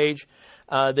Facebook page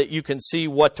that you can see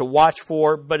what to watch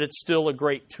for, but it's still a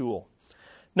great tool.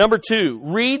 Number 2,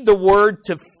 read the Word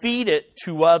to feed it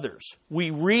to others.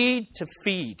 We read to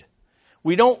feed.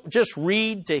 We don't just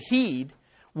read to heed.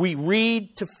 We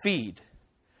read to feed.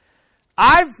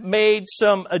 I've made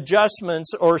some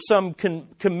adjustments or some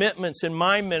commitments in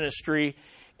my ministry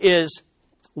is,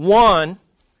 1,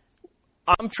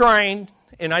 I'm trying,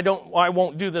 and I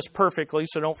won't do this perfectly,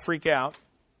 so don't freak out.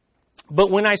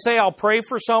 But when I say I'll pray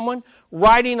for someone,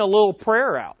 writing a little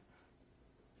prayer out.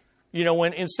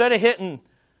 When instead of hitting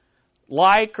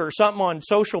like or something on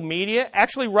social media,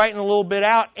 actually writing a little bit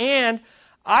out. And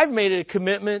I've made it a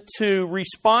commitment to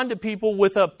respond to people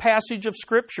with a passage of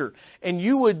Scripture. And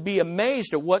you would be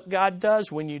amazed at what God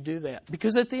does when you do that.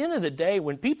 Because at the end of the day,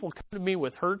 when people come to me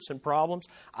with hurts and problems,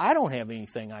 I don't have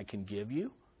anything I can give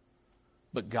you.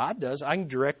 But God does. I can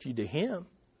direct you to Him.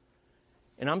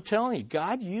 And I'm telling you,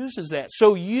 God uses that.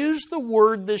 So use the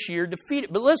Word this year to feed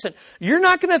it. But listen, you're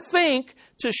not going to think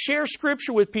to share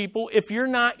Scripture with people if you're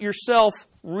not yourself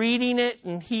reading it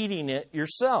and heeding it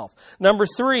yourself. Number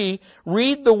 3,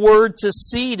 read the Word to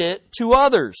seed it to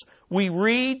others. We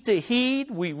read to heed,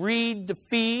 we read to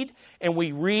feed, and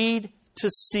we read to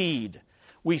seed.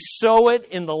 We sow it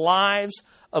in the lives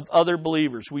of other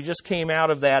believers. We just came out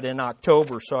of that in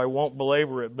October, so I won't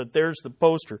belabor it, but there's the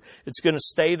poster. It's going to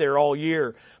stay there all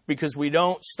year because we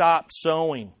don't stop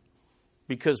sowing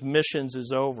because missions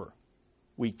is over.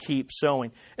 We keep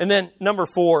sowing. And then number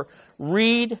 4,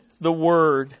 read the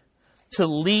Word to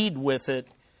lead with it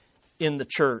in the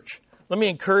church. Let me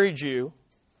encourage you,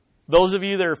 those of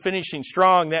you that are finishing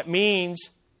strong, that means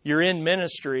you're in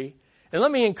ministry. And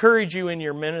let me encourage you in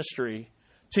your ministry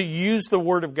to use the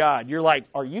Word of God. You're like,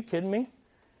 are you kidding me?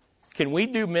 Can we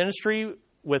do ministry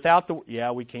without the...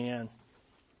 Yeah, we can.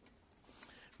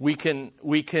 We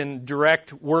can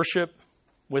direct worship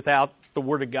without the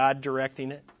Word of God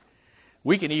directing it.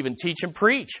 We can even teach and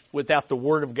preach without the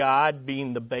Word of God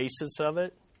being the basis of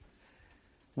it.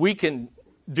 We can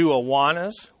do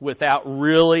Awanas without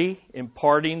really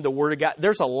imparting the Word of God.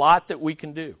 There's a lot that we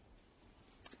can do.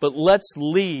 But let's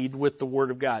lead with the Word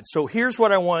of God. So here's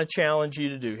what I want to challenge you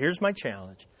to do. Here's my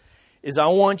challenge, is I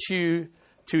want you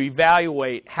to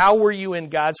evaluate how were you in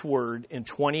God's Word in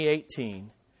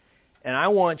 2018, and I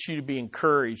want you to be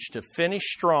encouraged to finish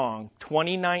strong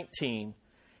 2019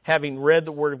 having read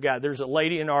the Word of God. There's a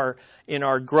lady in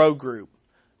our Grow group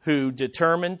who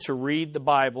determined to read the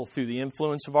Bible through the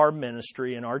influence of our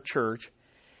ministry and our church,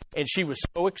 and she was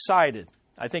so excited.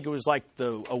 I think it was like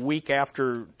a week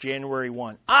after January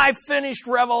 1. I finished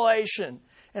Revelation.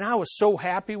 And I was so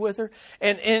happy with her.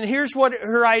 And here's what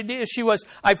her idea. She was,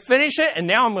 I finished it and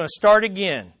now I'm going to start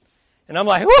again. And I'm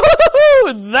like,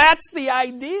 woo-hoo-hoo! That's the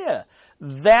idea.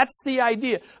 That's the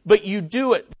idea. But you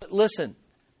do it. But listen,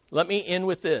 let me end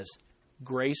with this.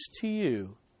 Grace to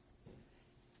you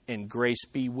and grace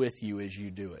be with you as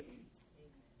you do it.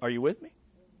 Are you with me?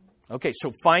 Okay,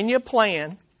 so find you a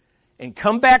plan. And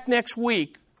come back next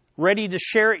week ready to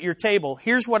share at your table.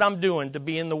 Here's what I'm doing to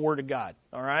be in the Word of God.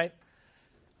 All right?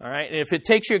 All right? And if it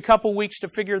takes you a couple weeks to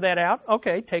figure that out,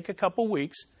 okay, take a couple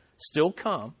weeks. Still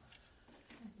come.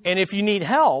 And if you need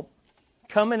help,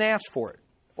 come and ask for it.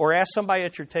 Or ask somebody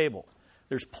at your table.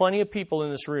 There's plenty of people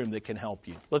in this room that can help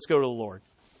you. Let's go to the Lord.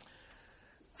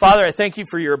 Father, I thank you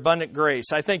for your abundant grace.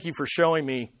 I thank you for showing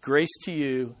me grace to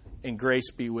you and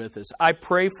grace be with us. I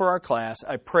pray for our class.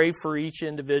 I pray for each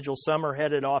individual. Some are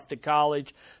headed off to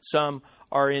college. Some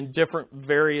are in different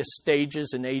various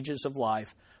stages and ages of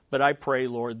life. But I pray,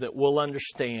 Lord, that we'll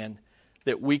understand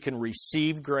that we can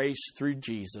receive grace through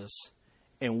Jesus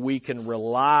and we can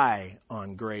rely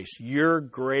on grace. Your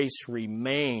grace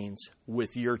remains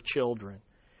with your children.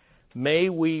 May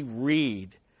we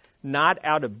read not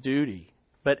out of duty,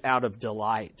 but out of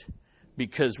delight,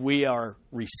 because we are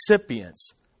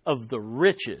recipients of the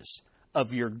riches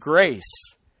of your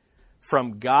grace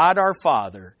from God our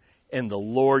Father and the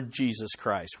Lord Jesus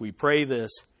Christ. We pray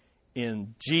this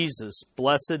in Jesus'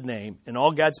 blessed name. And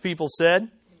all God's people said,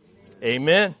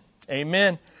 Amen.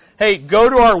 Amen. Hey, go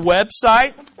to our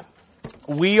website,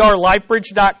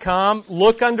 wearelifebridge.com.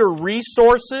 Look under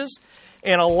resources,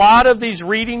 and a lot of these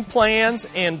reading plans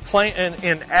and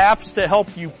apps to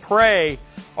help you pray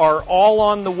are all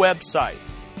on the website.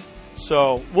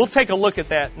 So we'll take a look at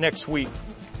that next week.